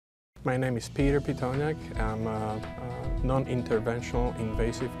My name is Pitonak. I'm a non-interventional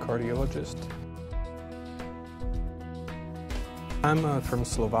invasive cardiologist. I'm from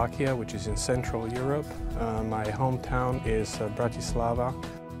Slovakia, which is in Central Europe. My hometown is Bratislava.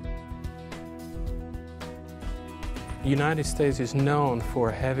 United States is known for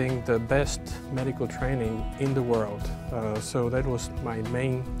having the best medical training in the world. So that was my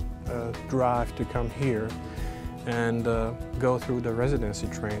main drive to come here and go through the residency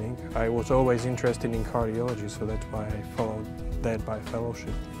training. I was always interested in cardiology, so that's why I followed that by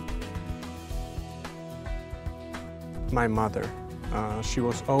fellowship. My mother, she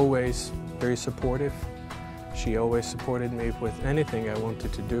was always very supportive. She always supported me with anything I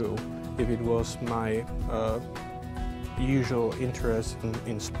wanted to do. If it was my usual interest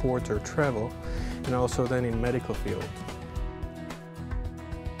in sport or travel, and also then in medical field.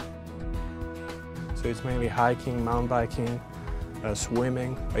 So it's mainly hiking, mountain biking,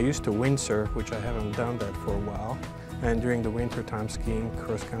 swimming. I used to windsurf, which I haven't done that for a while, and during the winter time skiing,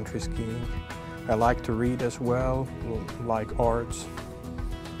 cross-country skiing. I like to read as well, like arts.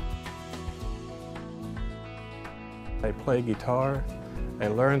 I play guitar. I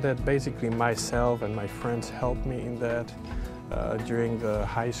learned that basically myself, and my friends helped me in that during the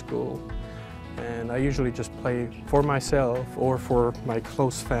high school. And I usually just play for myself or for my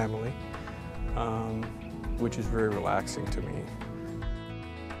close family, which is very relaxing to me.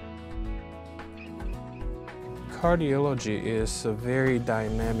 Cardiology is a very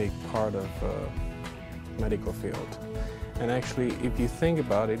dynamic part of the medical field. And actually, if you think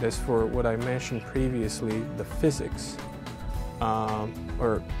about it, as for what I mentioned previously, the physics,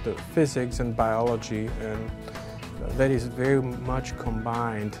 or the physics and biology, and that is very much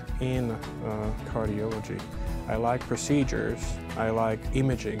combined in cardiology. I like procedures, I like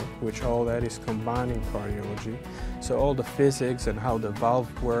imaging, which all that is combined in cardiology. So all the physics and how the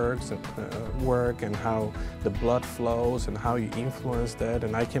valve works and how the blood flows and how you influence that,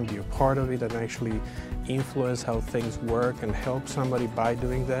 and I can be a part of it and actually influence how things work and help somebody by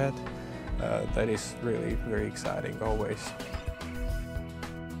doing that. That is really very exciting always.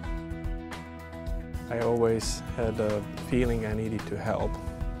 I always had a feeling I needed to help,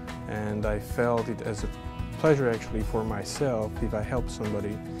 and I felt it as a pleasure actually for myself. If I help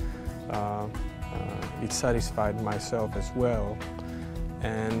somebody, it satisfied myself as well,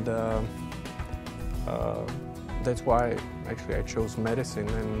 and that's why actually I chose medicine,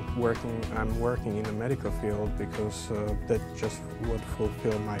 and I'm working in the medical field because that just would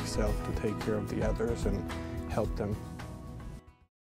fulfill myself to take care of the others and help them.